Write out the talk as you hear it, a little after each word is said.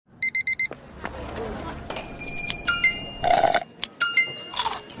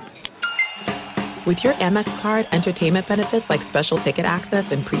With your Amex card, entertainment benefits like special ticket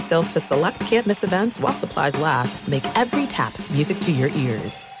access and pre-sales to select can't-miss events while supplies last make every tap music to your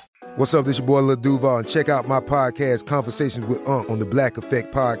ears. What's up, this your boy Lil Duval, and check out my podcast, Conversations with Unc, on the Black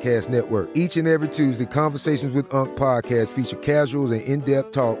Effect Podcast Network. Each and every Tuesday, Conversations with Unc podcast feature casual and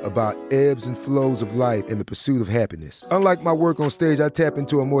in-depth talk about ebbs and flows of life and the pursuit of happiness. Unlike my work on stage, I tap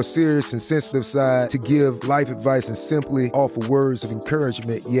into a more serious and sensitive side to give life advice and simply offer words of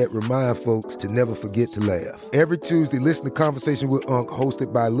encouragement, yet remind folks to never forget to laugh. Every Tuesday, listen to Conversations with Unc,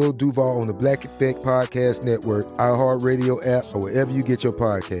 hosted by Lil Duval on the Black Effect Podcast Network, iHeartRadio app, or wherever you get your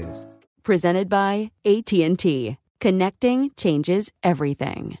podcasts. Presented by AT&T. Connecting changes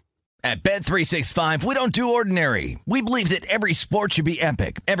everything. At Bet365, we don't do ordinary. We believe that every sport should be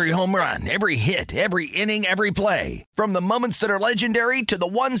epic. Every home run, every hit, every inning, every play. From the moments that are legendary to the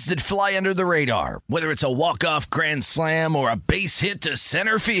ones that fly under the radar. Whether it's a walk-off grand slam or a base hit to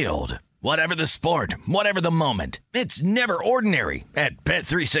center field. Whatever the sport, whatever the moment, it's never ordinary at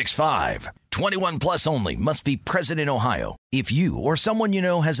Bet365. 21 plus only. Must be present in Ohio. If you or someone you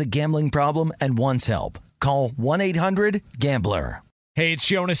know has a gambling problem and wants help, call 1-800-GAMBLER. Hey, it's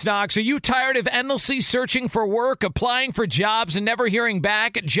Jonas Knox. Are you tired of endlessly searching for work, applying for jobs, and never hearing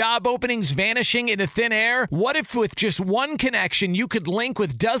back? Job openings vanishing into thin air? What if with just one connection, you could link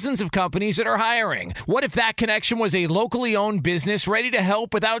with dozens of companies that are hiring? What if that connection was a locally owned business ready to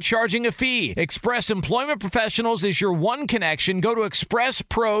help without charging a fee? Express Employment Professionals is your one connection. Go to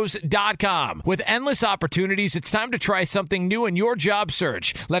expresspros.com. With endless opportunities, it's time to try something new in your job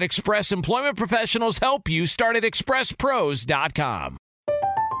search. Let Express Employment Professionals help you. Start at expresspros.com.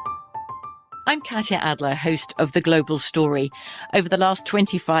 I'm Katya Adler, host of The Global Story. Over the last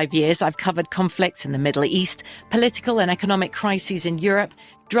 25 years, I've covered conflicts in the Middle East, political and economic crises in Europe,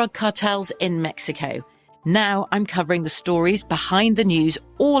 drug cartels in Mexico. Now I'm covering the stories behind the news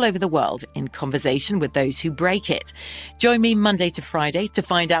all over the world in conversation with those who break it. Join me Monday to Friday to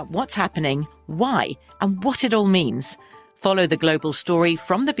find out what's happening, why, and what it all means. Follow The Global Story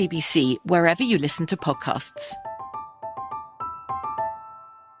from the BBC wherever you listen to podcasts.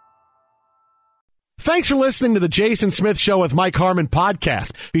 Thanks for listening to the Jason Smith Show with Mike Harmon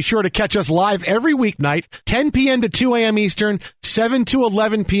podcast. Be sure to catch us live every weeknight, 10 p.m. to 2 a.m. Eastern, 7 to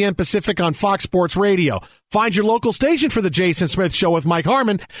 11 p.m. Pacific on Fox Sports Radio. Find your local station for the Jason Smith Show with Mike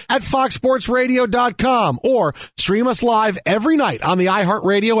Harmon at foxsportsradio.com or stream us live every night on the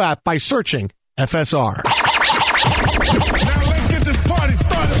iHeartRadio app by searching FSR. Now let's get this party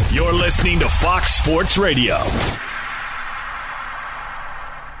started. You're listening to Fox Sports Radio.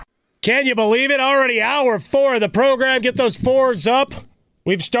 Can you believe it? Already hour 4 of the program. Get those fours up.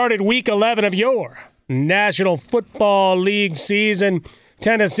 We've started week 11 of your National Football League season.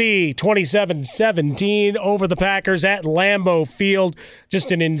 Tennessee 27-17 over the Packers at Lambeau Field.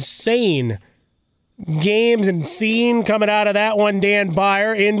 Just an insane game and scene coming out of that one. Dan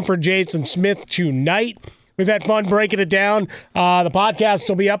Beyer in for Jason Smith tonight. We've had fun breaking it down. The podcast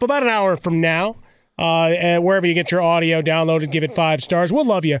will be up about an hour from now. Wherever you get your audio downloaded, give it 5 stars. We'll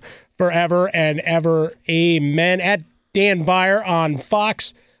love you forever and ever. Amen. At Dan Beyer on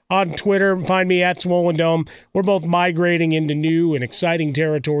Fox, on Twitter. Find me at Swollen Dome. We're both migrating into new and exciting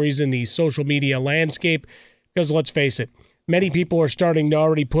territories in the social media landscape because let's face it, many people are starting to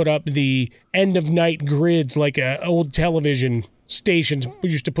already put up the end-of-night grids like old television stations we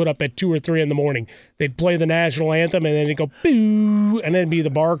used to put up at 2 or 3 in the morning. They'd play the national anthem and then it'd go boo, and then it'd be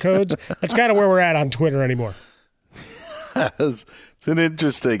the barcodes. That's kind of where we're at on Twitter anymore. It's an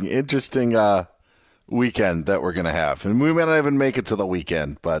interesting weekend that we're going to have. And we may not even make it to the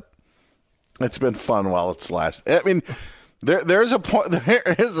weekend, but it's been fun while it's lasted. I mean, there is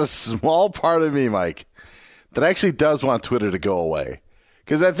a small part of me, Mike, that actually does want Twitter to go away.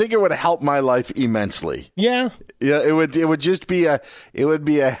 Because I think it would help my life immensely. Yeah. Yeah, it would just be a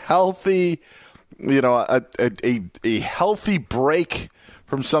healthy, a healthy break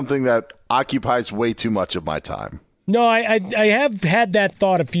from something that occupies way too much of my time. No, I have had that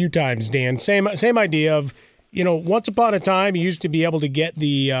thought a few times, Dan. Same idea of, once upon a time you used to be able to get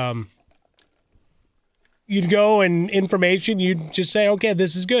the you'd go and information, you'd just say, okay,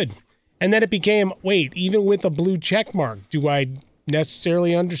 this is good. And then it became, wait, even with a blue check mark, do I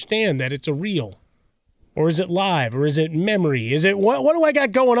necessarily understand that it's a reel? Or is it live? Or is it memory? Is it what do I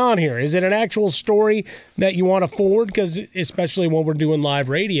got going on here? Is it an actual story that you want to forward? Because especially when we're doing live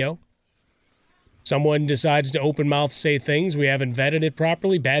radio, someone decides to open mouth say things, we haven't vetted it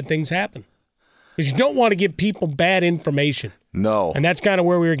properly, bad things happen. Because you don't want to give people bad information. No. And that's kind of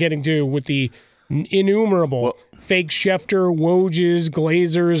where we were getting to with the innumerable fake Schefter, Wojs,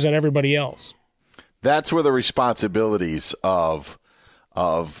 Glazers, and everybody else. That's where the responsibilities of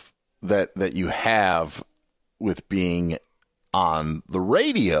that you have with being on the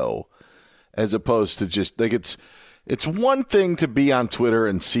radio, as opposed to just like it's one thing to be on Twitter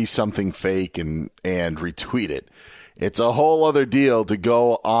and see something fake and retweet it. It's a whole other deal to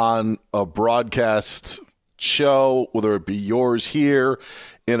go on a broadcast show, whether it be yours here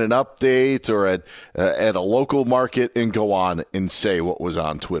in an update or at a local market, and go on and say what was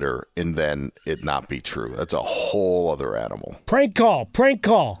on Twitter and then it not be true. That's a whole other animal. Prank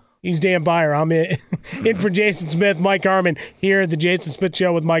call. He's Dan Beyer. I'm in for Jason Smith, Mike Harmon here at the Jason Smith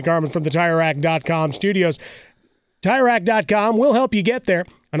Show with Mike Harmon from the TireRack.com studios. TireRack.com will help you get there.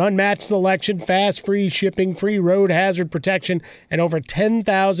 An unmatched selection, fast, free shipping, free road hazard protection, and over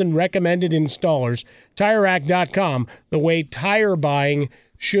 10,000 recommended installers. TireRack.com, the way tire buying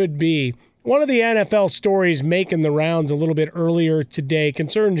should be. One of the NFL stories making the rounds a little bit earlier today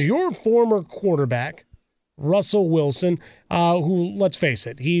concerns your former quarterback, Russell Wilson, who, let's face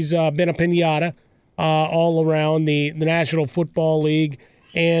it, he's been a piñata all around the National Football League,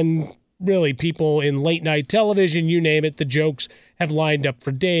 and really people in late-night television, you name it, the jokes have lined up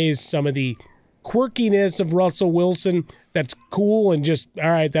for days. Some of the quirkiness of Russell Wilson that's cool and just,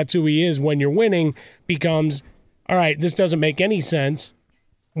 all right, that's who he is when you're winning, becomes, all right, this doesn't make any sense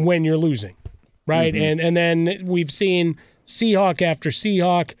when you're losing, right? Mm-hmm. And then we've seen Seahawk after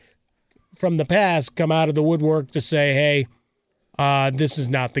Seahawk from the past come out of the woodwork to say, hey, this is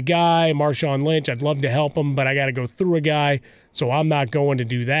not the guy. Marshawn Lynch, I'd love to help him, but I got to go through a guy, so I'm not going to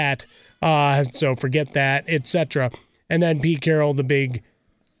do that. So forget that, etc. And then Pete Carroll, the big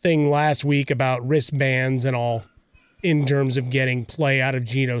thing last week about wristbands and all in terms of getting play out of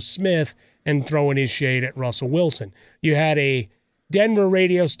Geno Smith and throwing his shade at Russell Wilson. You had a Denver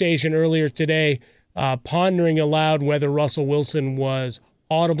radio station earlier today pondering aloud whether Russell Wilson was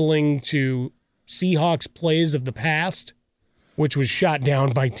audibling to Seahawks plays of the past, which was shot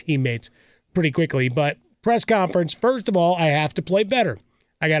down by teammates pretty quickly. But press conference, first of all, I have to play better.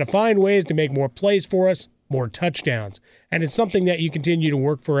 I got to find ways to make more plays for us, more touchdowns. And it's something that you continue to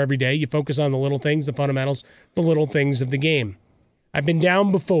work for every day. You focus on the little things, the fundamentals, the little things of the game. I've been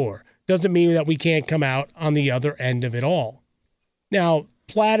down before. Doesn't mean that we can't come out on the other end of it all. Now,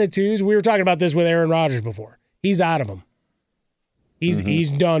 platitudes, we were talking about this with Aaron Rodgers before. He's out of them.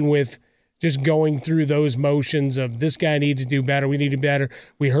 He's done with just going through those motions of this guy needs to do better, we need to do better.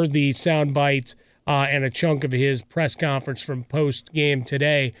 We heard the sound bites and a chunk of his press conference from post-game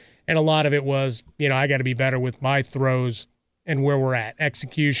today, and a lot of it was, I got to be better with my throws and where we're at.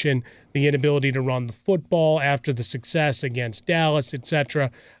 Execution, the inability to run the football after the success against Dallas, etc.,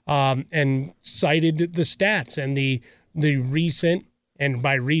 and cited the stats and the recent, and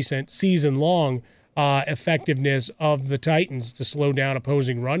by recent, season-long effectiveness of the Titans to slow down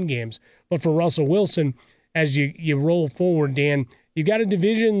opposing run games. But for Russell Wilson, as you roll forward, Dan, you got a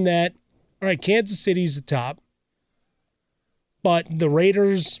division that, all right, Kansas City's the top, but the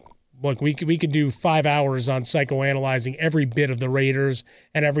Raiders, look, we could do 5 hours on psychoanalyzing every bit of the Raiders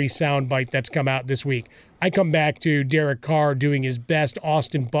and every soundbite that's come out this week. I come back to Derek Carr doing his best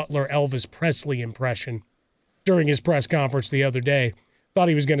Austin Butler Elvis Presley impression during his press conference the other day. Thought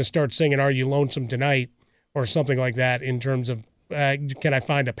he was going to start singing Are You Lonesome Tonight or something like that in terms of can I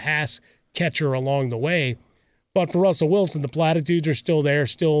find a pass catcher along the way. But for Russell Wilson, the platitudes are still there,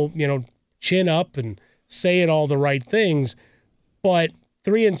 still, chin up and saying all the right things. But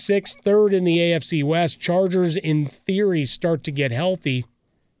 3-6, third in the AFC West. Chargers, in theory, start to get healthy.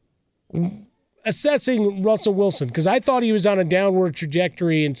 Assessing Russell Wilson, because I thought he was on a downward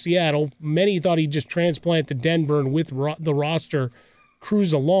trajectory in Seattle. Many thought he'd just transplant to Denver and with the roster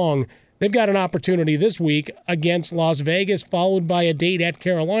cruise along. They've got an opportunity this week against Las Vegas, followed by a date at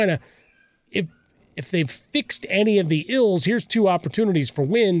Carolina. If they've fixed any of the ills, here's 2 opportunities for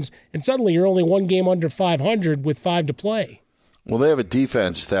wins, and suddenly you're only 1 game under 500 with 5 to play. Well, they have a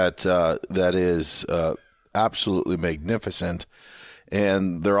defense that is absolutely magnificent,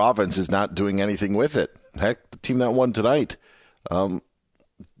 and their offense is not doing anything with it. Heck, the team that won tonight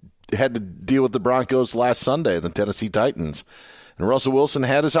had to deal with the Broncos last Sunday, the Tennessee Titans. And Russell Wilson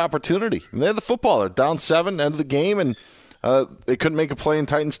had his opportunity. And they had the football. They're down 7, end of the game, and they couldn't make a play in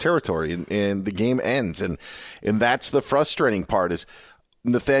Titans territory, and the game ends. And that's the frustrating part is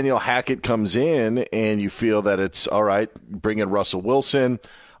Nathaniel Hackett comes in, and you feel that it's, all right, bring in Russell Wilson.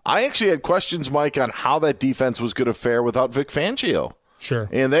 I actually had questions, Mike, on how that defense was going to fare without Vic Fangio. Sure.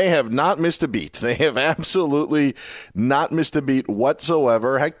 And they have not missed a beat. They have absolutely not missed a beat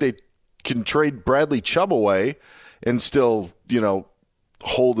whatsoever. Heck, they can trade Bradley Chubb away and still,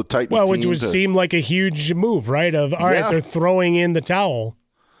 hold the Titans team. Well, which would seem like a huge move, right? Of, all right, they're throwing in the towel,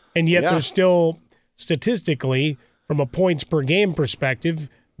 and yet they're still, statistically, from a points per game perspective,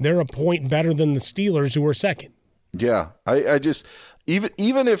 they're a point better than the Steelers, who are second. Yeah, I just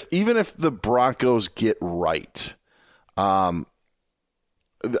even if the Broncos get right, I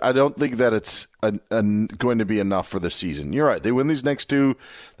don't think that it's going to be enough for the season. You're right. They win these next two.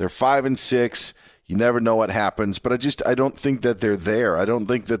 They're 5-6. You never know what happens, but I don't think that they're there. I don't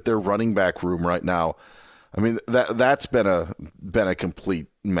think that their running back room right now. I mean, that's been a complete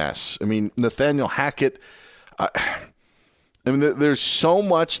mess. I mean, Nathaniel Hackett. There's so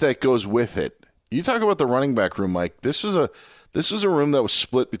much that goes with it. You talk about the running back room, Mike. This was a room that was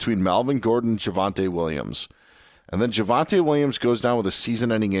split between Melvin Gordon and Javonte Williams. And then Javonte Williams goes down with a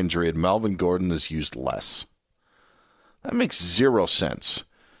season-ending injury, and Melvin Gordon is used less. That makes zero sense.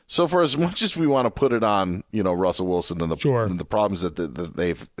 So for as much as we want to put it on, Russell Wilson and the problems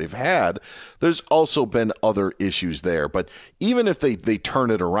that they've had, there's also been other issues there. But even if they turn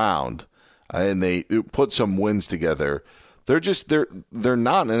it around and they put some wins together, they're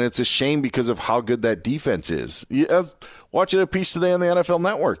not, and it's a shame because of how good that defense is. Watching a piece today on the NFL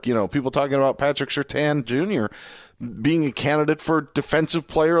Network, people talking about Patrick Surtain Jr. being a candidate for Defensive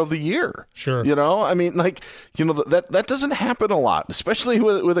Player of the Year. Sure, that doesn't happen a lot, especially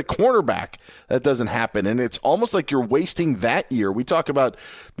with a cornerback. That doesn't happen, and it's almost like you're wasting that year. We talk about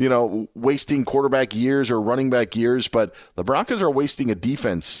wasting quarterback years or running back years, but the Broncos are wasting a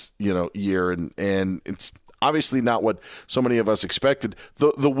defense year, and it's obviously not what so many of us expected.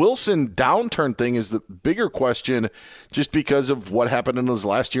 The Wilson downturn thing is the bigger question just because of what happened in his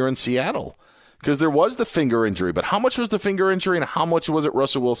last year in Seattle. Because there was the finger injury, but how much was the finger injury and how much was it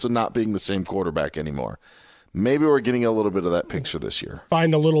Russell Wilson not being the same quarterback anymore? Maybe we're getting a little bit of that picture this year.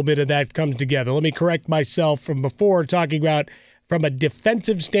 Find a little bit of that come together. Let me correct myself from before, talking about from a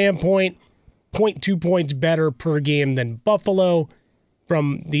defensive standpoint, 0.2 points better per game than Buffalo.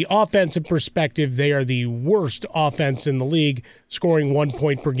 From the offensive perspective, they are the worst offense in the league, scoring 1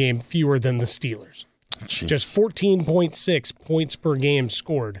 point per game fewer than the Steelers. Jeez. Just 14.6 points per game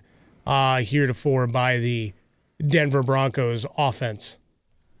scored heretofore by the Denver Broncos offense.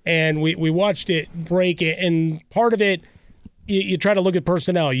 And we watched it break, and part of it, you try to look at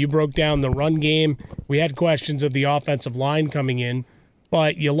personnel. You broke down the run game. We had questions of the offensive line coming in,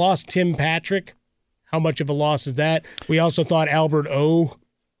 but you lost Tim Patrick. How much of a loss is that? We also thought Albert O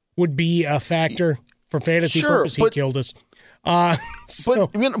would be a factor for fantasy purpose. He killed us. But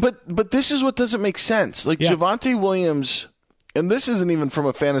this is what doesn't make sense. Javonte Williams, and this isn't even from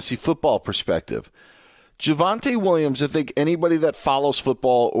a fantasy football perspective. Javonte Williams, I think anybody that follows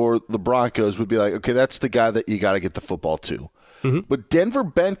football or the Broncos would be like, okay, that's the guy that you got to get the football to. Mm-hmm. But Denver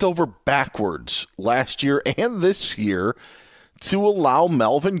bent over backwards last year and this year to allow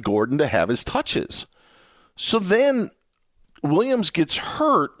Melvin Gordon to have his touches. So then Williams gets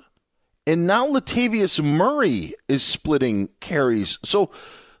hurt, and now Latavius Murray is splitting carries. So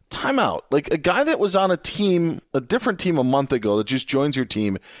timeout. A guy that was on a different team a month ago that just joins your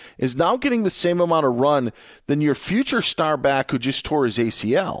team is now getting the same amount of run than your future star back who just tore his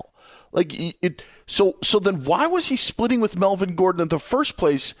ACL. So then why was he splitting with Melvin Gordon in the first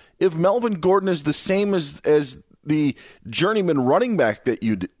place if Melvin Gordon is the same as the journeyman running back that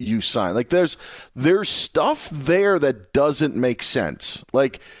you sign? There's stuff there that doesn't make sense.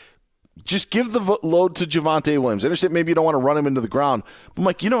 Just give the load to Javonte Williams. I understand maybe you don't want to run him into the ground,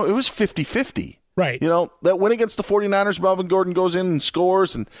 but it was 50-50. Right. That win against the 49ers, Melvin Gordon goes in and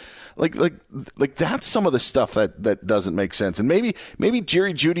scores, and that's some of the stuff that doesn't make sense. And maybe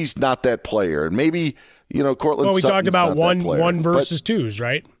Jerry Jeudy's not that player, and maybe Cortland. Well, we Sutton's talked about not one versus twos,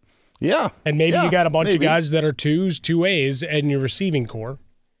 right? Yeah. And maybe you got a bunch of guys that are twos, 2As, and your receiving core.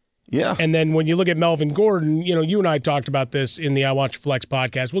 Yeah. And then when you look at Melvin Gordon, you and I talked about this in the I Want Your Flex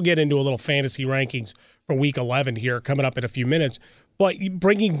podcast. We'll get into a little fantasy rankings for Week 11 here coming up in a few minutes. But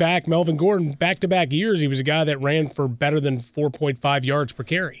bringing back Melvin Gordon, back-to-back years, he was a guy that ran for better than 4.5 yards per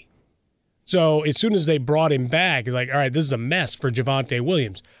carry. So as soon as they brought him back, it's like, all right, this is a mess for Javonte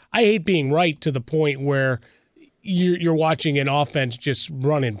Williams. I hate being right to the point where you're watching an offense just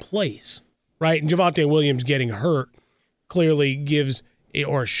run in place, right? And Javonte Williams getting hurt clearly gives,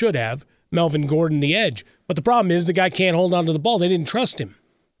 or should have, Melvin Gordon the edge. But the problem is the guy can't hold on to the ball. They didn't trust him.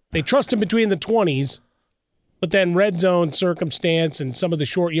 They trust him between the 20s, but then red zone circumstance and some of the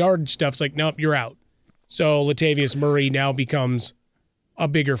short yard stuff's like, nope, you're out. So Latavius Murray now becomes a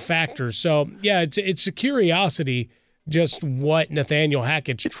bigger factor. So, yeah, it's a curiosity just what Nathaniel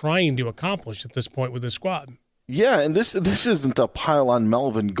Hackett's trying to accomplish at this point with his squad. Yeah, and this isn't a pile on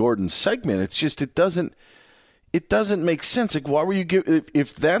Melvin Gordon's segment. It's just it doesn't make sense. Why were you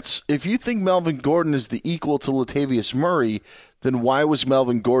if you think Melvin Gordon is the equal to Latavius Murray, then why was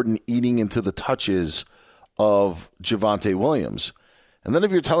Melvin Gordon eating into the touches of Javonte Williams? And then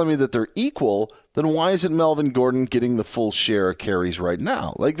if you're telling me that they're equal, then why isn't Melvin Gordon getting the full share of carries right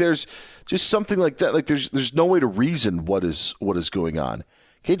now? Like, there's just something like that. Like, there's no way to reason what is going on.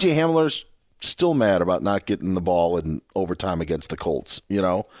 KJ Hamler's still mad about not getting the ball in overtime against the Colts, you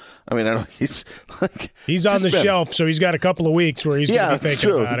know? I mean, I know he's on the shelf, so he's got a couple of weeks where he's going to be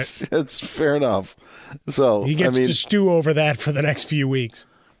thinking about it. It's fair enough. So he gets to stew over that for the next few weeks.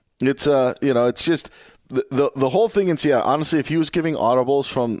 It's it's just the whole thing in Seattle. Honestly, if he was giving audibles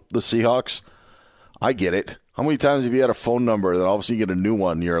from the Seahawks, I get it. How many times have you had a phone number, then all of a sudden you get a new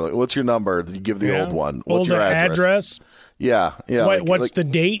one? You're like, what's your number? Then you give the old one. What's your address? Yeah. What's the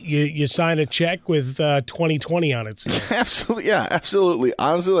date? You sign a check with 2020 on it. Absolutely.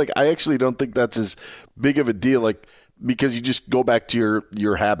 Honestly, I actually don't think that's as big of a deal, because you just go back to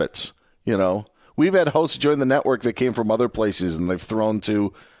your habits, you know? We've had hosts join the network that came from other places, and they've thrown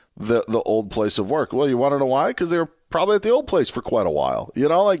to the old place of work. Well, you want to know why? Because they were probably at the old place for quite a while. You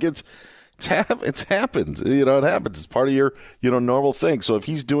know, it's happened. You know, it happens. It's part of your normal thing. So if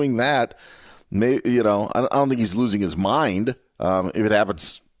he's doing that, maybe, I don't think he's losing his mind. If it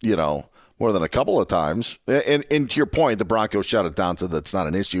happens, more than a couple of times. And to your point, the Broncos shut it down so that's not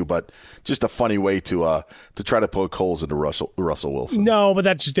an issue, but just a funny way to try to poke holes into Russell Wilson. No, but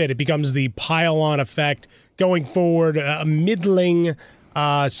that's just it. It becomes the pile-on effect going forward. A middling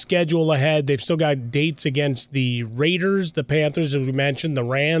schedule ahead. They've still got dates against the Raiders, the Panthers, as we mentioned, the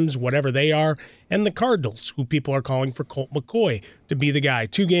Rams, whatever they are, and the Cardinals, who people are calling for Colt McCoy to be the guy.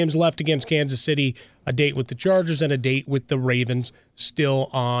 2 games left against Kansas City, a date with the Chargers and a date with the Ravens still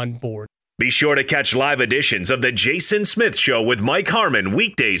on board. Be sure to catch live editions of The Jason Smith Show with Mike Harmon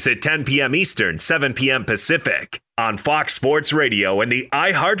weekdays at 10 p.m. Eastern, 7 p.m. Pacific on Fox Sports Radio and the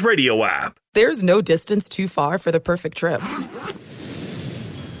iHeartRadio app. There's no distance too far for the perfect trip.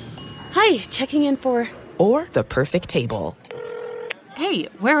 Hi, checking in for... Or the perfect table. Hey,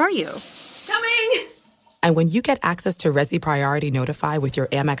 where are you? Coming! And when you get access to Resi Priority Notify with your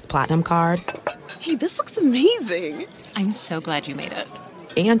Amex Platinum card... Hey, this looks amazing. I'm so glad you made it.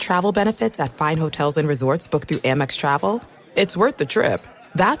 And travel benefits at fine hotels and resorts booked through Amex Travel, it's worth the trip.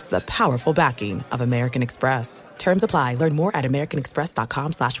 That's the powerful backing of American Express. Terms apply. Learn more at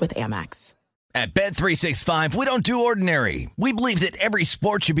americanexpress.com/withAmex. At Bet365, we don't do ordinary. We believe that every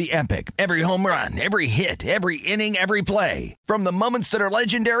sport should be epic. Every home run, every hit, every inning, every play. From the moments that are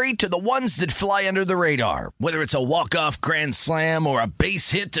legendary to the ones that fly under the radar. Whether it's a walk-off grand slam or a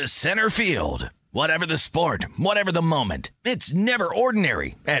base hit to center field. Whatever the sport, whatever the moment, it's never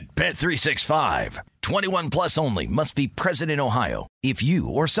ordinary at Bet365. 21 plus only. Must be present in Ohio. If you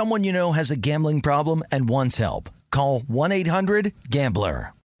or someone you know has a gambling problem and wants help, call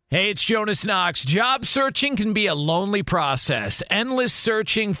 1-800-GAMBLER. Hey, it's Jonas Knox. Job searching can be a lonely process. Endless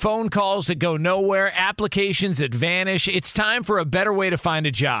searching, phone calls that go nowhere, applications that vanish. It's time for a better way to find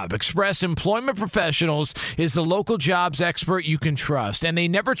a job. Express Employment Professionals is the local jobs expert you can trust, and they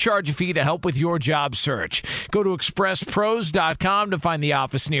never charge a fee to help with your job search. Go to expresspros.com to find the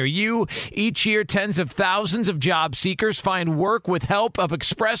office near you. Each year, tens of thousands of job seekers find work with help of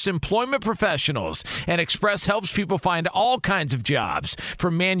Express Employment Professionals, and Express helps people find all kinds of jobs,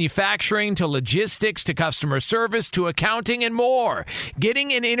 from manufacturing to logistics to customer service to accounting and more.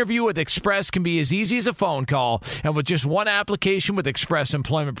 Getting an interview with Express can be as easy as a phone call, and with just one application with Express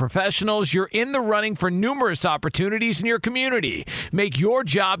Employment Professionals, you're in the running for numerous opportunities in your community. Make your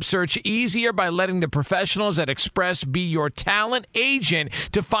job search easier by letting the professionals at Express be your talent agent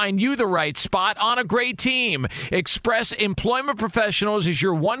to find you the right spot on a great team. Express Employment Professionals is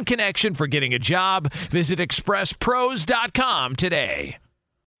your one connection for getting a job. Visit expresspros.com today.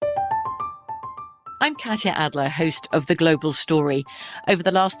 I'm Katya Adler, host of The Global Story. Over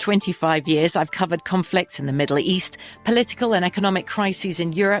the last 25 years, I've covered conflicts in the Middle East, political and economic crises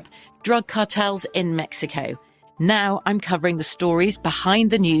in Europe, drug cartels in Mexico. Now I'm covering the stories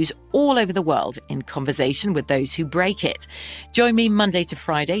behind the news all over the world in conversation with those who break it. Join me Monday to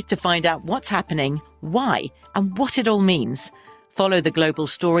Friday to find out what's happening, why, and what it all means. Follow The Global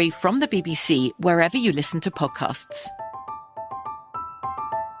Story from the BBC wherever you listen to podcasts.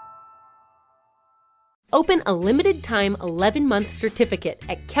 Open a limited-time 11-month certificate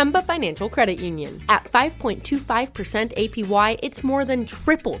at Kemba Financial Credit Union. At 5.25% APY, it's more than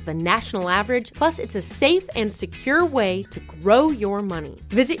triple the national average, plus it's a safe and secure way to grow your money.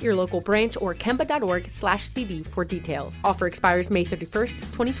 Visit your local branch or kemba.org/cb for details. Offer expires May 31st,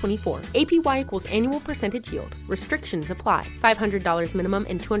 2024. APY equals annual percentage yield. Restrictions apply. $500 minimum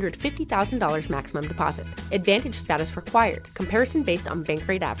and $250,000 maximum deposit. Advantage status required. Comparison based on bank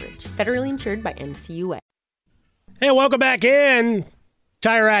rate average. Federally insured by NCUA. Hey, welcome back in.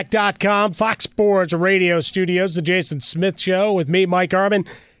 TireRack.com, Fox Sports Radio Studios, the Jason Smith Show with me, Mike Harmon.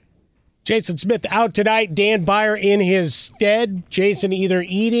 Jason Smith out tonight, Dan Beyer in his stead. Jason either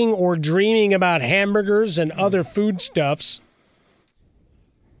eating or dreaming about hamburgers and other foodstuffs.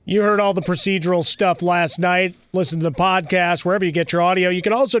 You heard all the procedural stuff last night. Listen to the podcast wherever you get your audio. You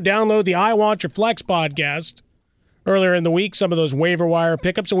can also download the I Want Your Flex podcast. Earlier in the week, some of those waiver wire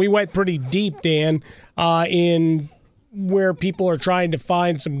pickups, and we went pretty deep, Dan, in where people are trying to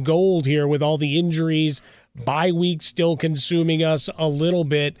find some gold here with all the injuries, bye week still consuming us a little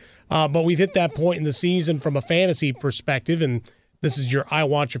bit. But we've hit that point in the season from a fantasy perspective, and this is your I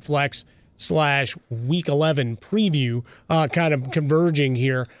Want Your Flex / Week 11 preview, kind of converging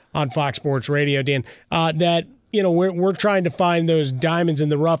here on Fox Sports Radio, Dan, that we're trying to find those diamonds in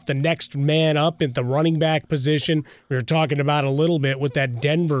the rough, the next man up at the running back position. We were talking about a little bit with that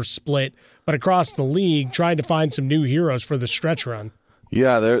Denver split, but across the league, trying to find some new heroes for the stretch run.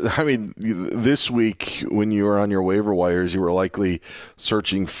 Yeah, this week when you were on your waiver wires, you were likely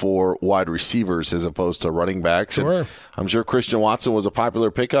searching for wide receivers as opposed to running backs. Sure. And I'm sure Christian Watson was a popular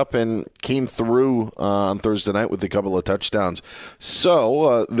pickup and came through on Thursday night with a couple of touchdowns.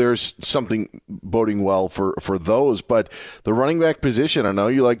 So there's something boding well for those. But the running back position, I know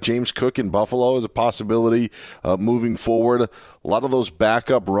you like James Cook in Buffalo as a possibility moving forward. A lot of those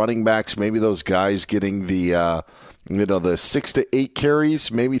backup running backs, maybe those guys getting the 6 to 8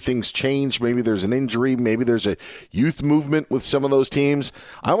 carries, maybe things change. Maybe there's an injury. Maybe there's a youth movement with some of those teams.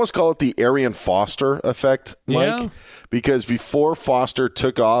 I almost call it the Arian Foster effect, Mike, because before Foster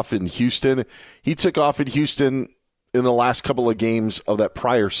took off in Houston, he took off in Houston in the last couple of games of that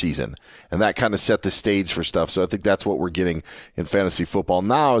prior season, and that kind of set the stage for stuff. So I think that's what we're getting in fantasy football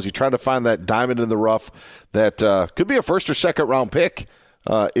now as you try to find that diamond in the rough that could be a first or second round pick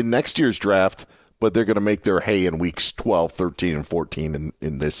in next year's draft, but they're going to make their hay in weeks 12, 13, and 14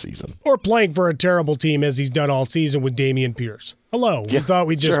 in this season. Or playing for a terrible team as he's done all season with Dameon Pierce. Hello. We thought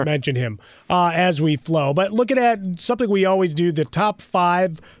we'd just mention him as we flow. But looking at something we always do, the top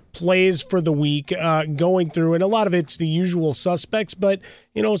 5 plays for the week, going through, and a lot of it's the usual suspects, but,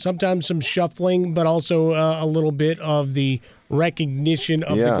 sometimes some shuffling, but also a little bit of the recognition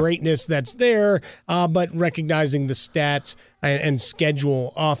of the greatness that's there, but recognizing the stats and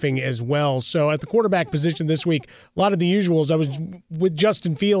schedule offing as well. So at the quarterback position this week, a lot of the usuals. I was with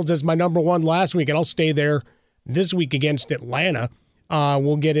Justin Fields as my number 1 last week, and I'll stay there this week against Atlanta.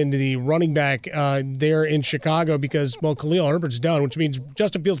 We'll get into the running back there in Chicago because, Khalil Herbert's done, which means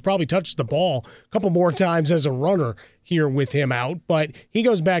Justin Fields probably touches the ball a couple more times as a runner here with him out. But he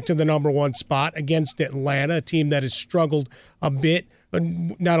goes back to the number 1 spot against Atlanta, a team that has struggled a bit,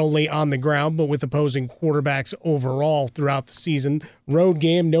 not only on the ground, but with opposing quarterbacks overall throughout the season. Road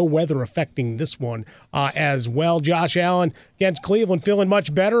game, no weather affecting this one as well. Josh Allen against Cleveland, feeling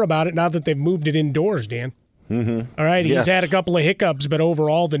much better about it now that they've moved it indoors, Dan. Mm-hmm. All right, he's had a couple of hiccups, but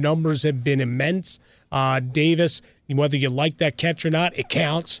overall the numbers have been immense. Davis, whether you like that catch or not, it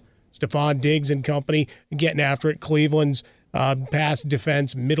counts. Stephon Diggs and company getting after it. Cleveland's pass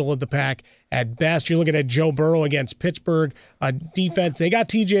defense, middle of the pack at best. You're looking at Joe Burrow against Pittsburgh. Defense, they got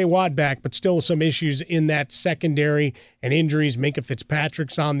T.J. Watt back, but still some issues in that secondary and injuries. Minka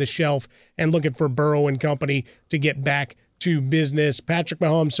Fitzpatrick's on the shelf and looking for Burrow and company to get back to business. Patrick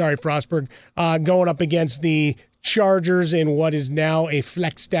Mahomes, Frostberg, going up against the Chargers in what is now a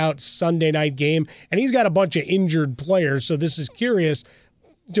flexed out Sunday night game. And he's got a bunch of injured players, so this is curious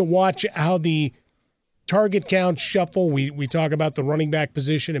to watch how the target count shuffle. We talk about the running back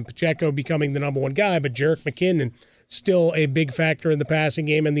position and Pacheco becoming the number 1 guy, but Jerick McKinnon still a big factor in the passing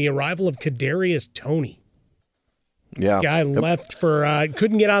game, and the arrival of Kadarius Toney. Guy left for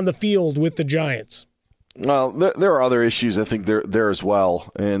couldn't get on the field with the Giants. Well, there are other issues, I think, there as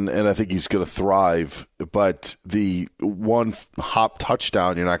well, and I think he's going to thrive. But the one-hop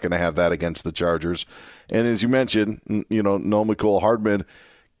touchdown, you're not going to have that against the Chargers. And as you mentioned, Noah McCole-Hardman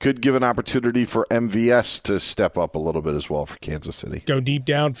could give an opportunity for MVS to step up a little bit as well for Kansas City. Go deep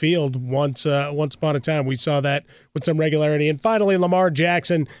downfield. Once upon a time, we saw that with some regularity. And finally, Lamar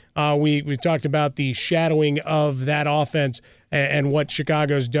Jackson. We talked about the shadowing of that offense and what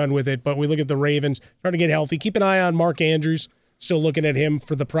Chicago's done with it. But we look at the Ravens trying to get healthy. Keep an eye on Mark Andrews. Still looking at him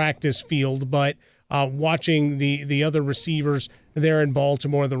for the practice field, but watching the other receivers there in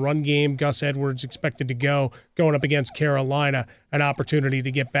Baltimore, the run game, Gus Edwards expected to going up against Carolina, an opportunity to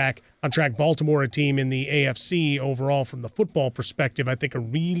get back on track. Baltimore, a team in the AFC overall from the football perspective, I think are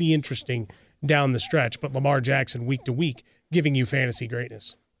really interesting down the stretch. But Lamar Jackson week to week giving you fantasy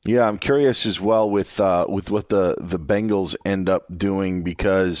greatness. Yeah, I'm curious as well with what the Bengals end up doing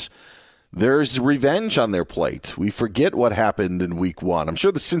because there's revenge on their plate. We forget what happened in week 1. I'm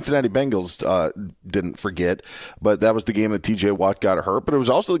sure the Cincinnati Bengals didn't forget, but that was the game that TJ Watt got hurt. But it was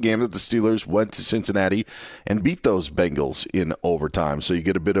also the game that the Steelers went to Cincinnati and beat those Bengals in overtime. So you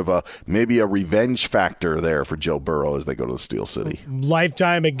get a bit of maybe a revenge factor there for Joe Burrow as they go to the Steel City.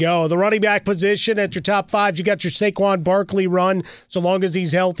 Lifetime ago. The running back position at your top 5, you got your Saquon Barkley run. So long as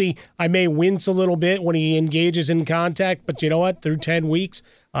he's healthy, I may wince a little bit when he engages in contact. But you know what? Through 10 weeks,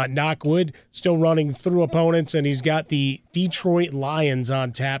 knock wood, still running through opponents, and he's got the Detroit Lions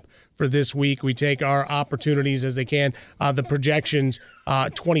on tap for this week. We take our opportunities as they can. The projections,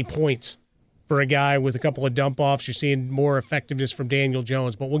 20 points for a guy with a couple of dump-offs. You're seeing more effectiveness from Daniel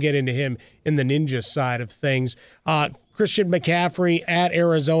Jones, but we'll get into him in the Ninja side of things. Christian McCaffrey at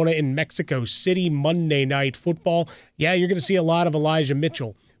Arizona in Mexico City, Monday Night Football. Yeah, you're going to see a lot of Elijah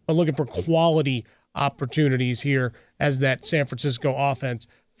Mitchell, but looking for quality opportunities here as that San Francisco offense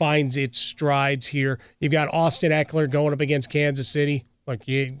finds its strides here. You've got Austin Eckler going up against Kansas City.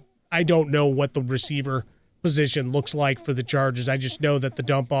 I don't know what the receiver position looks like for the Chargers. I just know that the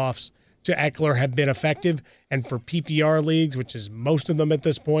dump-offs to Eckler have been effective, and for PPR leagues, which is most of them at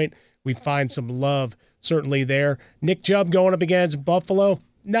this point, we find some love certainly there. Nick Chubb going up against Buffalo,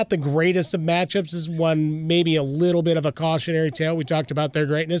 not the greatest of matchups. This is one maybe a little bit of a cautionary tale. We talked about their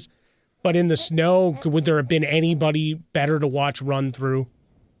greatness, but in the snow, would there have been anybody better to watch run through?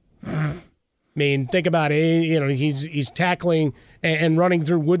 I mean, think about it. You know, he's tackling and running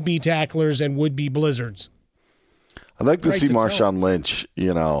through would-be tacklers and would-be blizzards. I'd like to see Marshawn Lynch,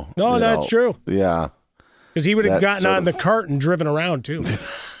 that's true. Yeah. Because he would have gotten on the cart and driven around, too.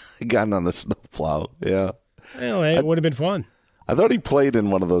 Gotten on the snowplow, yeah. Well, it would have been fun. I thought he played in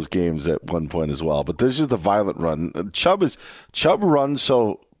one of those games at one point as well, but there's just a violent run. Chubb runs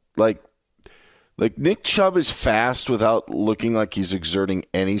so, like Nick Chubb is fast without looking like he's exerting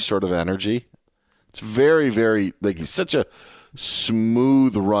any sort of energy. It's very, very, he's such a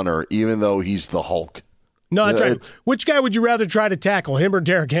smooth runner, even though he's the Hulk. No, that's right. Which guy would you rather try to tackle, him or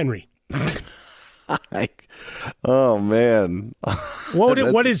Derrick Henry? Oh, man.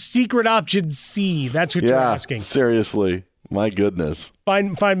 What is secret option C? That's what you're asking. Seriously. My goodness.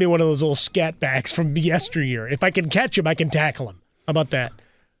 Find me one of those little scat backs from yesteryear. If I can catch him, I can tackle him. How about that?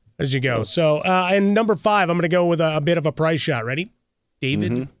 As you go. So, and number 5, I'm going to go with a bit of a price shot. Ready?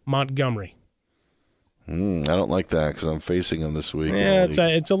 David Montgomery. I don't like that because I'm facing him this week. Yeah,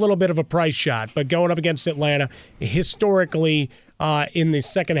 it's a little bit of a price shot, but going up against Atlanta, historically, in the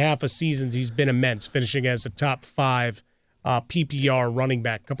second half of seasons, he's been immense, finishing as a top 5 PPR running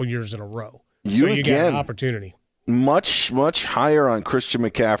back a couple years in a row. So you got an opportunity. Much, much higher on Christian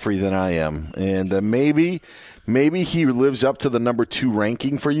McCaffrey than I am. And maybe he lives up to the number 2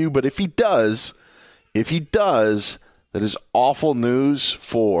 ranking for you. But if he does, that is awful news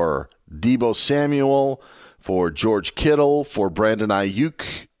for Deebo Samuel, for George Kittle, for Brandon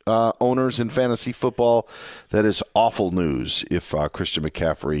Ayuk owners in fantasy football. That is awful news if Christian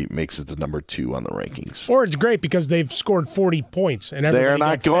McCaffrey makes it to number 2 on the rankings. Or it's great because they've scored 40 points. And they're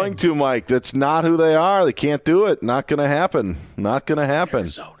not going to, Mike. That's not who they are. They can't do it. Not going to happen. Not going to happen.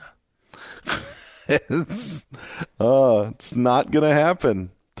 Arizona. It's not going to happen.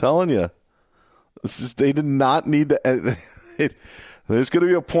 I'm telling you. They did not need to. There's going to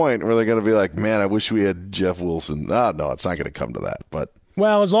be a point where they're going to be like, man, I wish we had Jeff Wilson. No, it's not going to come to that. But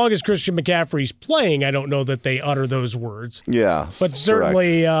well, as long as Christian McCaffrey's playing, I don't know that they utter those words. Yeah, but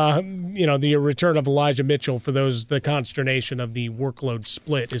certainly, the return of Elijah Mitchell for the consternation of the workload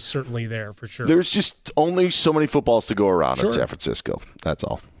split is certainly there for sure. There's just only so many footballs to go around in San Francisco. That's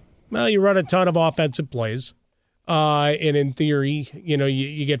all. Well, you run a ton of offensive plays, and in theory,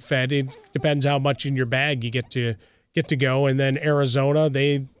 you get fed. It depends how much in your bag you get to go. And then Arizona,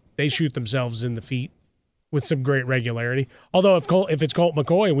 they shoot themselves in the feet with some great regularity. Although if it's Colt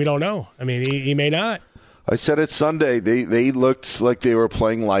McCoy, we don't know. I mean, he may not. I said it Sunday. They looked like they were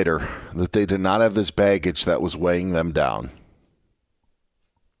playing lighter, that they did not have this baggage that was weighing them down.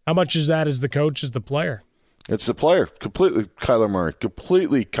 How much is that as the coach, as the player? It's the player. Completely Kyler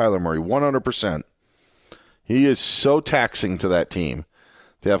Murray. 100%. He is so taxing to that team.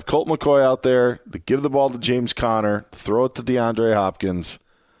 They have Colt McCoy out there. They give the ball to James Conner. Throw it to DeAndre Hopkins.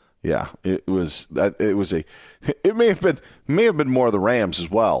 Yeah, it may have been more of the Rams as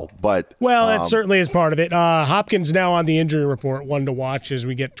well, but that certainly is part of it. Hopkins now on the injury report, one to watch as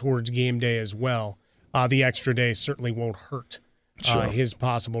we get towards game day as well. The extra day certainly won't hurt his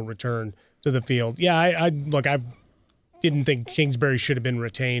possible return to the field. Yeah, I didn't think Kingsbury should have been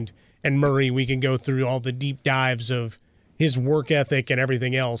retained, and Murray. We can go through all the deep dives of his work ethic and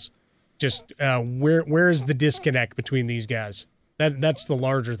everything else. Just where's the disconnect between these guys? That's the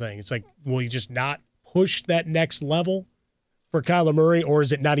larger thing. It's like, will he just not push that next level for Kyler Murray, or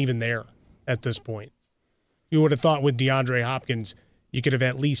is it not even there at this point? You would have thought with DeAndre Hopkins, you could have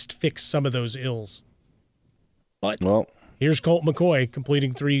at least fixed some of those ills. But here's Colt McCoy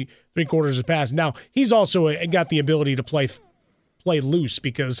completing three quarters of the pass. Now, he's also got the ability to play loose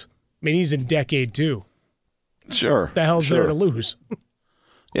because, I mean, he's in decade 2. Sure. The hell's there to lose?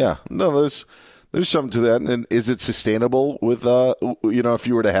 Yeah. No, there's something to that. And is it sustainable with, if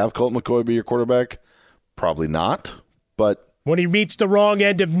you were to have Colt McCoy be your quarterback? Probably not. But when he meets the wrong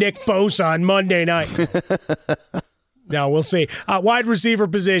end of Nick Bosa on Monday night. Now, we'll see. Wide receiver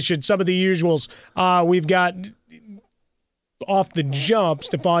position, some of the usuals. We've got off the jump,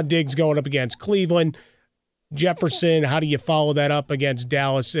 Stephon Diggs going up against Cleveland. Jefferson, how do you follow that up against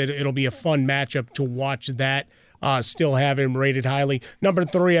Dallas? It'll be a fun matchup to watch that. Still have him rated highly. Number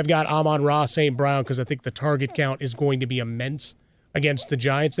 3, I've got Amon-Ra St. Brown because I think the target count is going to be immense against the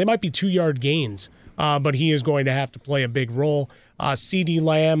Giants. They might be 2-yard gains, but he is going to have to play a big role. CeeDee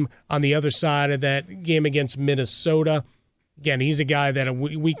Lamb on the other side of that game against Minnesota. Again, he's a guy that on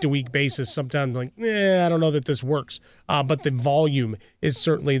a week-to-week basis sometimes I don't know that this works. But the volume is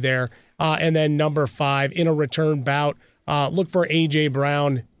certainly there. And then number 5, in a return bout, look for A.J.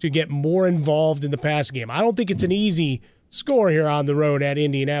 Brown to get more involved in the passing game. I don't think it's an easy score here on the road at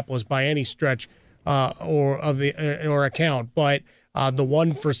Indianapolis by any stretch or account. But the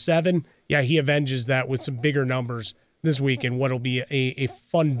 1 for 7, he avenges that with some bigger numbers this week in what'll be a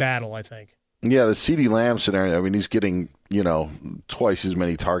fun battle, I think. Yeah, the CeeDee Lamb scenario, I mean, he's getting, twice as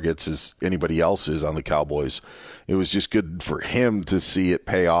many targets as anybody else is on the Cowboys. It was just good for him to see it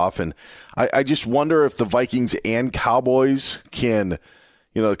pay off. And I just wonder if the Vikings and Cowboys can,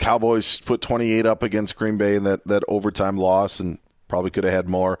 the Cowboys put 28 up against Green Bay in that overtime loss and probably could have had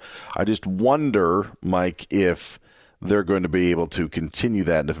more. I just wonder, Mike, if they're going to be able to continue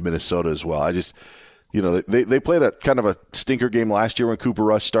that into Minnesota as well. I just... they played a kind of a stinker game last year when Cooper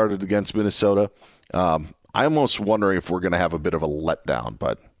Rush started against Minnesota. I'm almost wondering if we're going to have a bit of a letdown,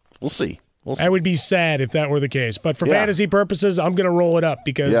 but we'll see. I would be sad if that were the case. But for fantasy purposes, I'm going to roll it up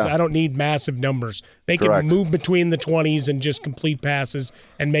because I don't need massive numbers. They can move between the 20s and just complete passes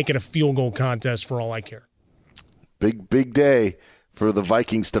and make it a field goal contest for all I care. Big day for the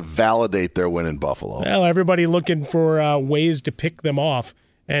Vikings to validate their win in Buffalo. Well, everybody looking for ways to pick them off.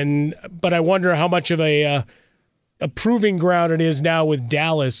 But I wonder how much of a proving ground it is now with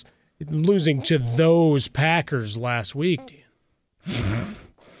Dallas losing to those Packers last week.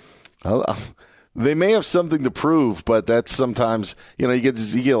 They may have something to prove, but that's sometimes, you get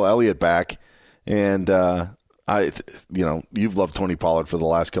Ezekiel Elliott back, and you've loved Tony Pollard for the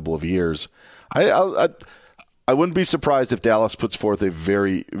last couple of years. I wouldn't be surprised if Dallas puts forth a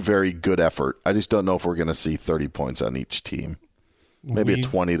very, very good effort. I just don't know if we're going to see 30 points on each team. Maybe a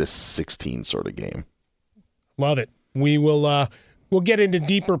 20-16 sort of game. Love it. We will we'll get into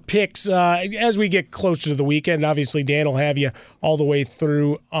deeper picks as we get closer to the weekend. Obviously, Dan will have you all the way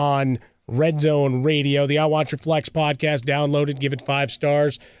through on Red Zone Radio, the I Want Your Flex podcast. Download it, give it 5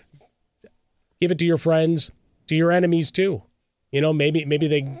 stars. Give it to your friends, to your enemies too. Maybe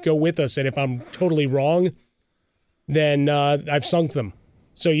they go with us, and if I'm totally wrong, then I've sunk them.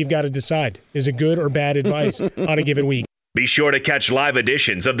 So you've got to decide, is it good or bad advice on a given week? Be sure to catch live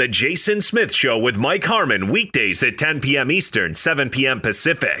editions of The Jason Smith Show with Mike Harmon weekdays at 10 p.m. Eastern, 7 p.m.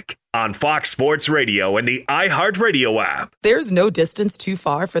 Pacific on Fox Sports Radio and the iHeartRadio app. There's no distance too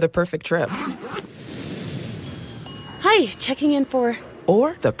far for the perfect trip. Hi, checking in for...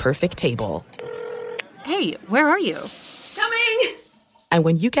 Or the perfect table. Hey, where are you? Coming! And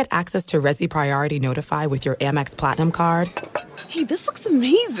when you get access to Resi Priority Notify with your Amex Platinum card... Hey, this looks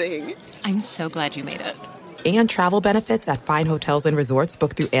amazing. I'm so glad you made it. And travel benefits at fine hotels and resorts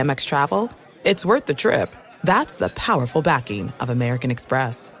booked through Amex Travel, it's worth the trip. That's the powerful backing of American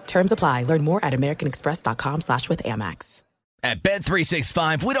Express. Terms apply. Learn more at americanexpress.com/withAmex. At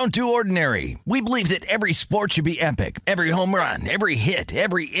Bet365, we don't do ordinary. We believe that every sport should be epic. Every home run, every hit,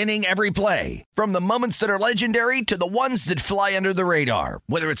 every inning, every play. From the moments that are legendary to the ones that fly under the radar.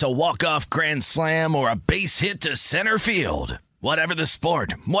 Whether it's a walk-off grand slam or a base hit to center field. Whatever the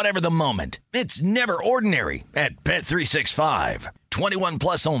sport, whatever the moment, it's never ordinary at Bet365. 21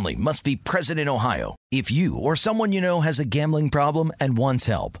 plus only. Must be present in Ohio. If you or someone you know has a gambling problem and wants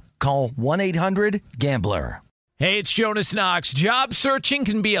help, call 1-800-GAMBLER. Hey, it's Jonas Knox. Job searching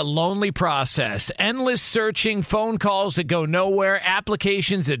can be a lonely process. Endless searching, phone calls that go nowhere,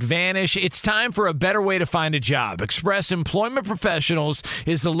 applications that vanish. It's time for a better way to find a job. Express Employment Professionals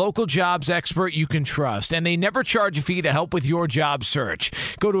is the local jobs expert you can trust, and they never charge a fee to help with your job search.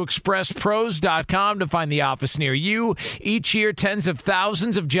 Go to expresspros.com to find the office near you. Each year, tens of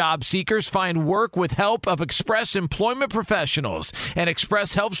thousands of job seekers find work with help of Express Employment Professionals, and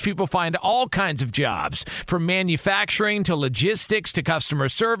Express helps people find all kinds of jobs, from manufacturing to logistics to customer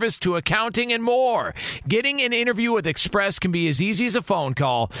service to accounting and more. Getting an interview with Express can be as easy as a phone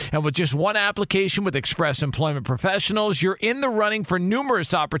call, and with just one application with Express Employment Professionals, you're in the running for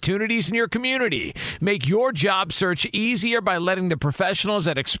numerous opportunities in your community. Make your job search easier by letting the professionals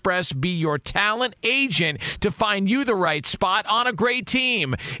at Express be your talent agent to find you the right spot on a great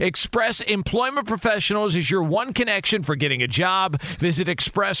team. Express Employment Professionals is your one connection for getting a job. Visit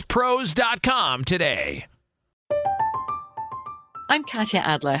expresspros.com today. I'm Katya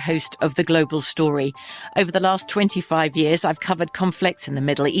Adler, host of The Global Story. Over the last 25 years, I've covered conflicts in the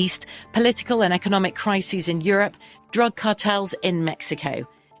Middle East, political and economic crises in Europe, drug cartels in Mexico.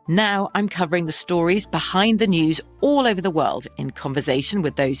 Now I'm covering the stories behind the news all over the world in conversation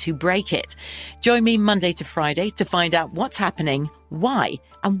with those who break it. Join me Monday to Friday to find out what's happening, why,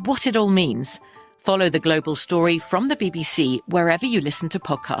 and what it all means. Follow The Global Story from the BBC wherever you listen to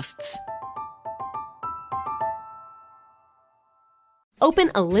podcasts.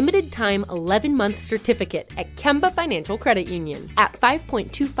 Open a limited-time 11-month certificate at Kemba Financial Credit Union. At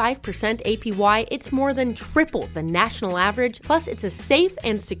 5.25% APY, it's more than triple the national average, plus it's a safe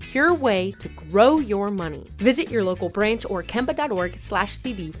and secure way to grow your money. Visit your local branch or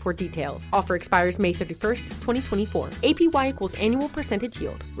kemba.org/cd for details. Offer expires May 31st, 2024. APY equals annual percentage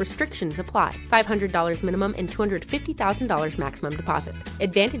yield. Restrictions apply. $500 minimum and $250,000 maximum deposit.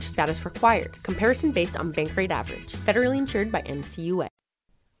 Advantage status required. Comparison based on bank rate average. Federally insured by NCUA.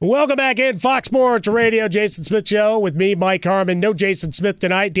 Welcome back in Fox Sports Radio, Jason Smith Show with me, Mike Harmon. No Jason Smith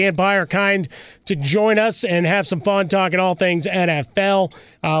tonight. Dan Byer kind to join us and have some fun talking all things NFL.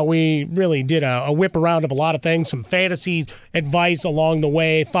 We really did a whip around of a lot of things, some fantasy advice along the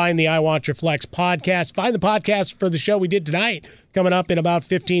way. Find the I Want Your Flex podcast. Find the podcast for the show we did tonight coming up in about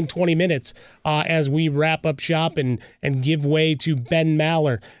 15, 20 minutes as we wrap up shop and give way to Ben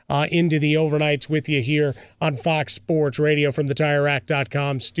Maller into the overnights with you here on Fox Sports Radio from the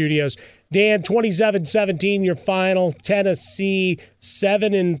TireRack.com studios. Dan, 27-17, your final. Tennessee,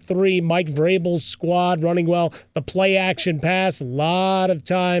 7-3. Mike Vrabel's squad running well. The play-action pass, a lot of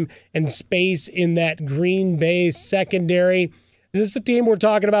time and space in that Green Bay secondary. Is this a team we're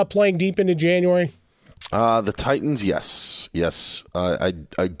talking about playing deep into January? The Titans, yes. I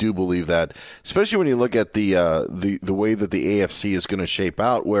do believe that, especially when you look at the way that the AFC is going to shape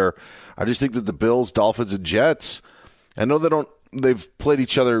out, where I just think that the Bills, Dolphins, and Jets, I know they've played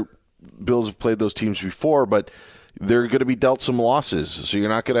each other. Bills have played those teams before, but they're going to be dealt some losses, so you're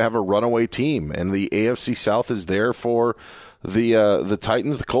not going to have a runaway team. And the AFC South is there for the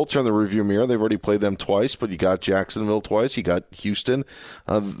Titans. The Colts are in the rearview mirror. They've already played them twice, but you got Jacksonville twice. You got Houston.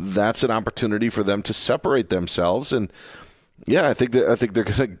 That's an opportunity for them to separate themselves. And yeah, I think they're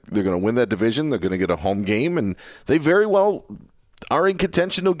going to win that division. They're going to get a home game, and they very well are in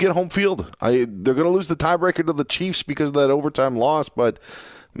contention to get home field. They're going to lose the tiebreaker to the Chiefs because of that overtime loss, but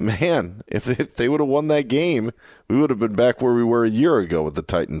man, if they would have won that game, we would have been back where we were a year ago with the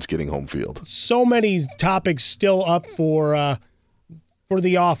Titans getting home field. So many topics still up for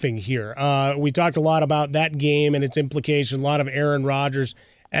the offing here. We talked a lot about that game and its implications, a lot of Aaron Rodgers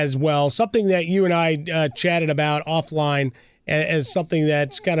as well. Something that you and I chatted about offline as something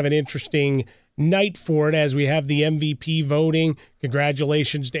that's kind of an interesting night for it as we have the MVP voting.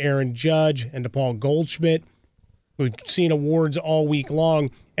 Congratulations to Aaron Judge and to Paul Goldschmidt. We've seen awards all week long.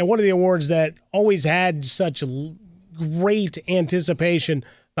 And one of the awards that always had such great anticipation,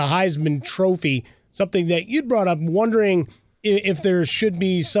 the Heisman Trophy, something that you'd brought up, wondering if there should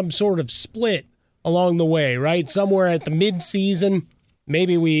be some sort of split along the way, right? Somewhere at the mid-season,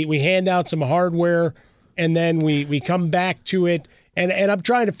 maybe we hand out some hardware and then we come back to it. And I'm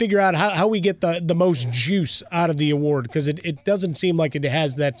trying to figure out how we get the most juice out of the award, because it doesn't seem like it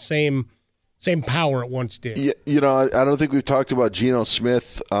has that same power it once did. Yeah, I don't think we've talked about Geno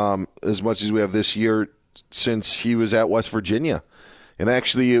Smith as much as we have this year since he was at West Virginia. And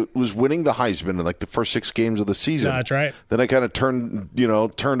actually, it was winning the Heisman in like the first 6 games of the season. That's right. Then I kind of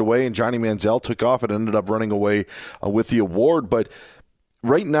turned away, and Johnny Manziel took off and ended up running away with the award. But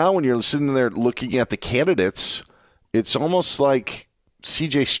right now, when you're sitting there looking at the candidates, it's almost like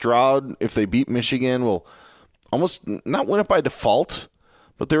C.J. Stroud, if they beat Michigan, will almost not win it by default.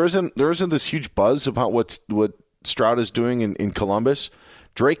 But there isn't this huge buzz about what Stroud is doing in Columbus.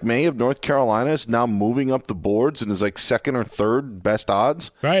 Drake May of North Carolina is now moving up the boards and is like second or third best odds.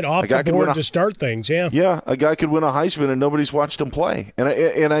 Right, off the board to start things, yeah. Yeah, a guy could win a Heisman and nobody's watched him play. And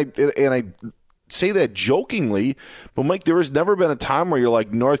I say that jokingly, but Mike, there has never been a time where you're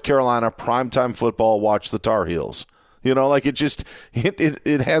like, North Carolina, primetime football, watch the Tar Heels. Like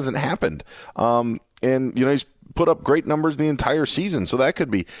it hasn't happened. And, he's put up great numbers the entire season, so that could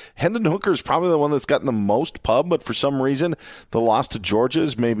be. Hendon Hooker is probably the one that's gotten the most pub, but for some reason, the loss to Georgia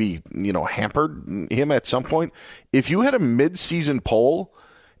has maybe, hampered him at some point. If you had a mid-season poll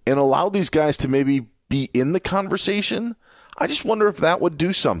and allowed these guys to maybe be in the conversation, I just wonder if that would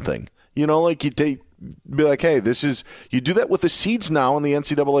do something. Like you be like, hey, you do that with the seeds now in the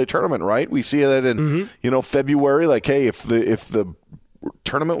NCAA tournament, right? We see that in, February, like, hey, if the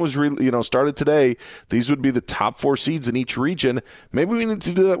tournament was started today, these would be the top 4 seeds in each region. Maybe we need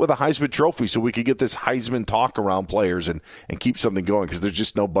to do that with a Heisman Trophy so we could get this Heisman talk around players and keep something going, because there's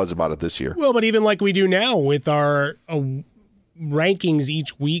just no buzz about it this year. Well, but even like we do now with our rankings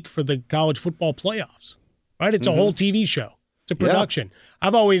each week for the college football playoffs, right? It's a whole TV show. It's a production. Yeah.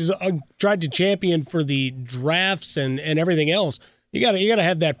 I've always tried to champion for the drafts and everything else. You got to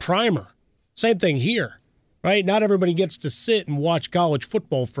have that primer. Same thing here. Right? Not everybody gets to sit and watch college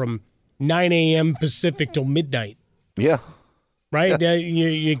football from 9 a.m. Pacific till midnight. Yeah. Right? Yeah.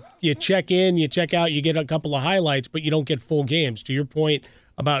 You check in, you check out, you get a couple of highlights, but you don't get full games. To your point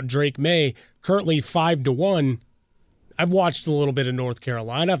about Drake May, currently 5-1. I've watched a little bit of North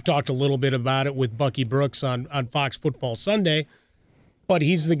Carolina. I've talked a little bit about it with Bucky Brooks on Fox Football Sunday, but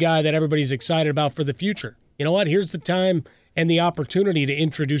he's the guy that everybody's excited about for the future. You know what? Here's the time and the opportunity to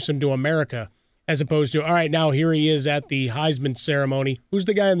introduce him to America, as opposed to, all right, now here he is at the Heisman ceremony. Who's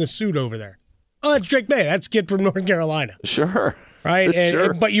the guy in the suit over there? Oh, that's Drake May. That's a kid from North Carolina. Sure. Right?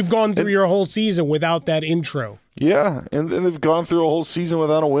 Sure. But you've gone through your whole season without that intro. Yeah, and they've gone through a whole season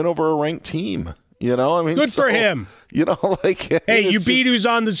without a win over a ranked team. Good for him. Hey, you beat who's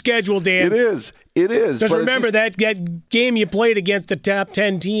on the schedule, Dan. It is. Because remember that game you played against a top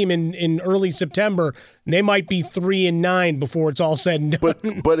 10 team in early September, they might be 3-9 before it's all said and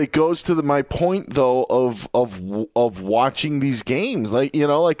done. But it goes to my point though of watching these games,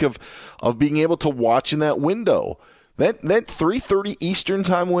 of being able to watch in that window. That 3:30 Eastern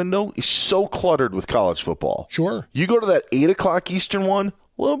time window is so cluttered with college football. Sure. You go to that 8 o'clock Eastern one,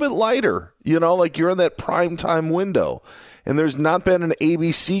 a little bit lighter, you're in that prime time window. And there's not been an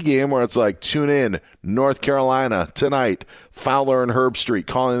ABC game where it's like, tune in, North Carolina tonight, Fowler and Herb Street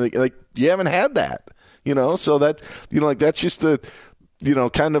calling, you haven't had that, so that, that's just the,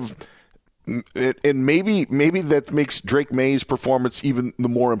 kind of, and maybe that makes Drake May's performance even the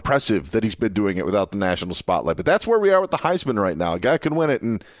more impressive that he's been doing it without the national spotlight. But that's where we are with the Heisman right now. A guy could win it,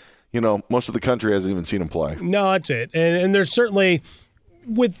 and, most of the country hasn't even seen him play. No, that's it. And there's certainly,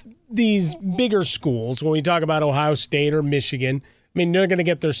 with these bigger schools, when we talk about Ohio State or Michigan, I mean, they're going to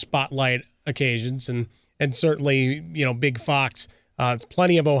get their spotlight occasions, and certainly, Big Fox,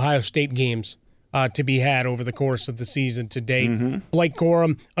 plenty of Ohio State games to be had over the course of the season to date. Mm-hmm. Blake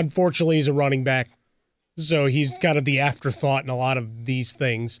Corum, unfortunately, is a running back, so he's kind of the afterthought in a lot of these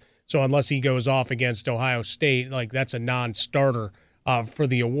things. So unless he goes off against Ohio State, that's a non-starter for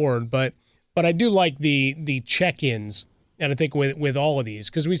the award. But I do like the check-ins. And I think with all of these,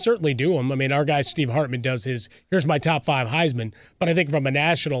 because we certainly do them. I mean, our guy Steve Hartman does here's my top 5 Heisman. But I think from a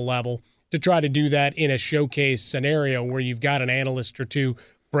national level, to try to do that in a showcase scenario where you've got an analyst or two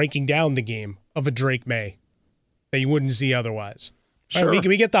breaking down the game of a Drake May that you wouldn't see otherwise. Sure. Right,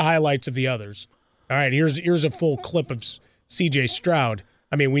 we get the highlights of the others. All right, here's a full clip of C.J. Stroud.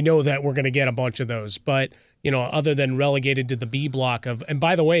 I mean, we know that we're going to get a bunch of those. But, other than relegated to the B block of, and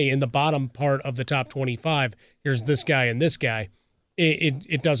by the way, in the bottom part of the top 25, here's this guy and this guy,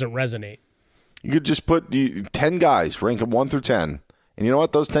 it doesn't resonate. You could just put 10 guys, rank them 1 through 10. And you know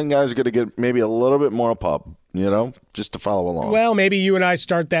what? Those 10 guys are going to get maybe a little bit more pub, just to follow along. Well, maybe you and I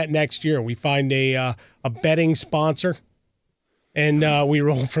start that next year. We find a betting sponsor, and we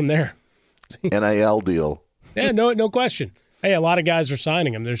roll from there. NIL deal. Yeah, no question. Hey, a lot of guys are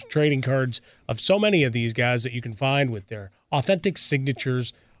signing them. There's trading cards of so many of these guys that you can find with their authentic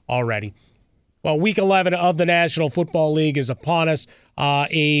signatures already. Well, Week 11 of the National Football League is upon us.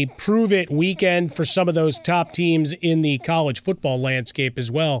 A prove-it weekend for some of those top teams in the college football landscape as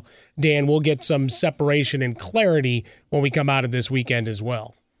well. Dan, we'll get some separation and clarity when we come out of this weekend as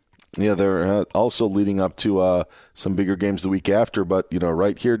well. Yeah, they're also leading up to some bigger games the week after. But,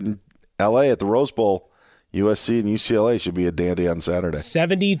 right here in L.A. at the Rose Bowl, USC and UCLA should be a dandy on Saturday.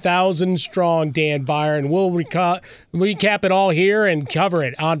 70,000 strong, Dan Byron. We'll recap it all here and cover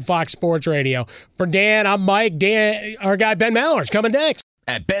it on Fox Sports Radio. For Dan, I'm Mike. Dan, our guy Ben Maller's coming next.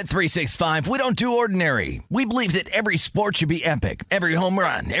 At Bet365, we don't do ordinary. We believe that every sport should be epic. Every home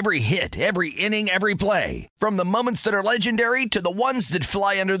run, every hit, every inning, every play. From the moments that are legendary to the ones that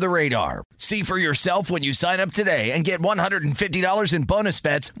fly under the radar. See for yourself when you sign up today and get $150 in bonus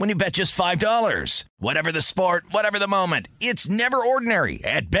bets when you bet just $5. Whatever the sport, whatever the moment, it's never ordinary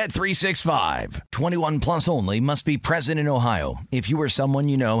at Bet365. 21 plus only. Must be present in Ohio. If you or someone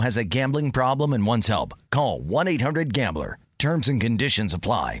you know has a gambling problem and wants help, call 1-800-GAMBLER. Terms and conditions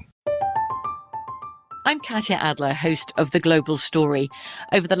apply. I'm Katya Adler, host of The Global Story.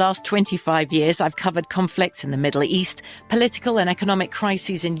 Over the last 25 years, I've covered conflicts in the Middle East, political and economic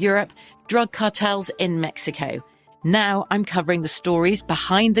crises in Europe, drug cartels in Mexico. Now I'm covering the stories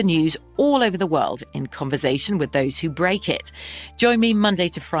behind the news all over the world in conversation with those who break it. Join me Monday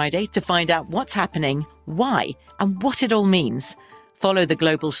to Friday to find out what's happening, why, and what it all means. Follow The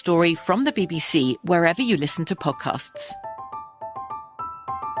Global Story from the BBC wherever you listen to podcasts.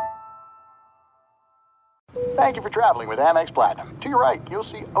 Thank you for traveling with Amex Platinum. To your right, you'll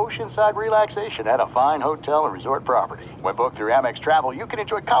see oceanside relaxation at a fine hotel and resort property. When booked through Amex Travel, you can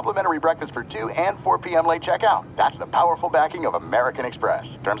enjoy complimentary breakfast for 2 and 4 p.m. late checkout. That's the powerful backing of American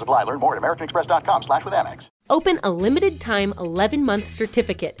Express. Terms apply. Learn more at americanexpress.com/withAmex. Open a limited-time 11-month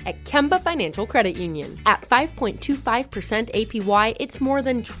certificate at Kemba Financial Credit Union. At 5.25% APY, it's more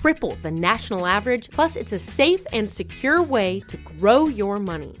than triple the national average, plus it's a safe and secure way to grow your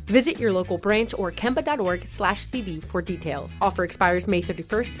money. Visit your local branch or kemba.org/cb for details. Offer expires May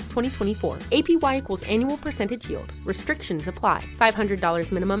 31st, 2024. APY equals annual percentage yield. Restrictions apply.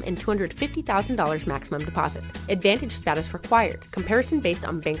 $500 minimum and $250,000 maximum deposit. Advantage status required. Comparison based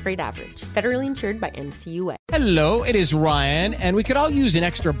on bank rate average. Federally insured by NCUA. Hello, it is Ryan, and we could all use an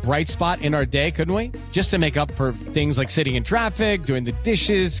extra bright spot in our day, couldn't we? Just to make up for things like sitting in traffic, doing the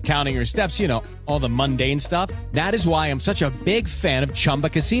dishes, counting your steps, you know, all the mundane stuff. That is why I'm such a big fan of Chumba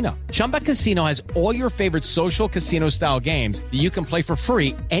Casino. Chumba Casino has all your favorite social casino-style games that you can play for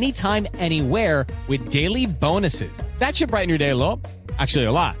free anytime, anywhere with daily bonuses. That should brighten your day a little. Actually,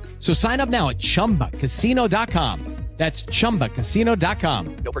 a lot. So sign up now at ChumbaCasino.com. That's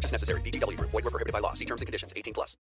ChumbaCasino.com. No purchase necessary. VGW Group. Void where prohibited by law. See terms and conditions. 18+.